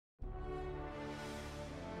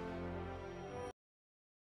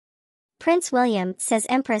Prince William says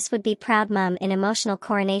Empress would be proud mum in emotional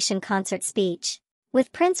coronation concert speech.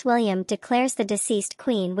 With Prince William declares the deceased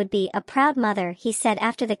Queen would be a proud mother, he said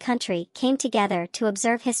after the country came together to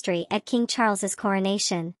observe history at King Charles's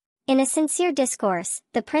coronation. In a sincere discourse,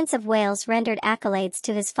 the Prince of Wales rendered accolades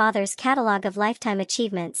to his father's catalogue of lifetime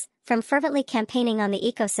achievements, from fervently campaigning on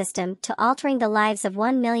the ecosystem to altering the lives of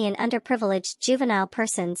 1 million underprivileged juvenile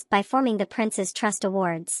persons by forming the Prince's Trust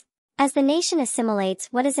Awards. As the nation assimilates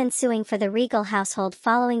what is ensuing for the regal household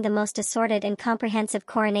following the most assorted and comprehensive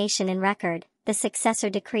coronation in record, the successor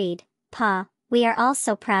decreed, "Pa, we are all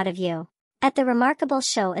so proud of you." At the remarkable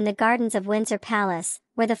show in the gardens of Windsor Palace,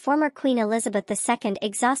 where the former Queen Elizabeth II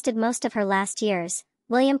exhausted most of her last years,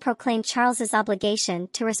 William proclaimed Charles's obligation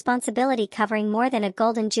to responsibility covering more than a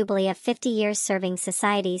golden jubilee of 50 years serving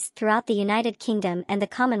societies throughout the United Kingdom and the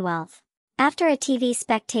Commonwealth. After a TV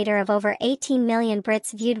spectator of over 18 million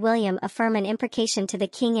Brits viewed William affirm an imprecation to the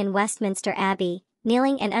King in Westminster Abbey,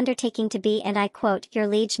 kneeling and undertaking to be, and I quote, "your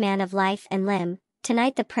liege man of life and limb,"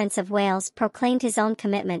 tonight the Prince of Wales proclaimed his own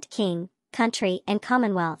commitment King, country and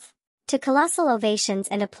Commonwealth. To colossal ovations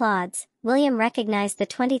and applauds, William recognized the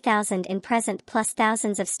 20,000 in present plus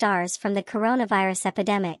thousands of stars from the coronavirus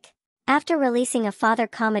epidemic. After releasing a father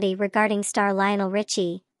comedy regarding star Lionel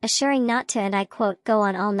Richie, assuring not to, and I quote, "go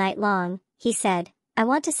on all night long," he said, "I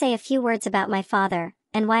want to say a few words about my father,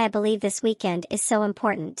 and why I believe this weekend is so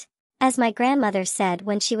important. As my grandmother said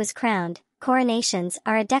when she was crowned, coronations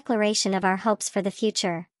are a declaration of our hopes for the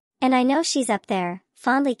future. And I know she's up there,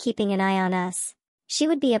 fondly keeping an eye on us. She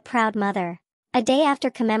would be a proud mother." A day after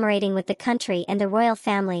commemorating with the country and the royal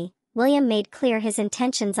family, William made clear his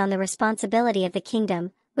intentions on the responsibility of the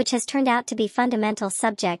kingdom, which has turned out to be fundamental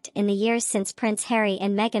subject in the years since Prince Harry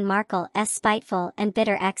and Meghan Markle's spiteful and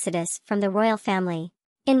bitter exodus from the royal family.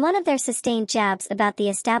 In one of their sustained jabs about the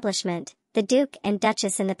establishment, the Duke and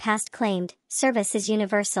Duchess in the past claimed, "service is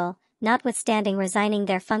universal," notwithstanding resigning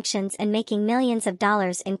their functions and making millions of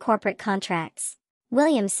dollars in corporate contracts.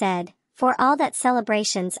 William said, "For all that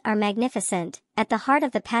celebrations are magnificent, at the heart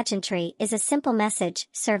of the pageantry is a simple message,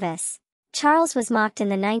 service." Charles was mocked in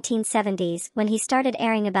the 1970s when he started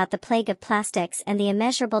airing about the plague of plastics and the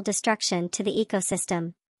immeasurable destruction to the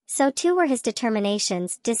ecosystem. So too were his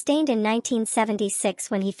determinations disdained in 1976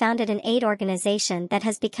 when he founded an aid organization that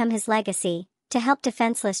has become his legacy, to help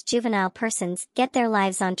defenseless juvenile persons get their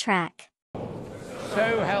lives on track.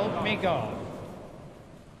 So help me God.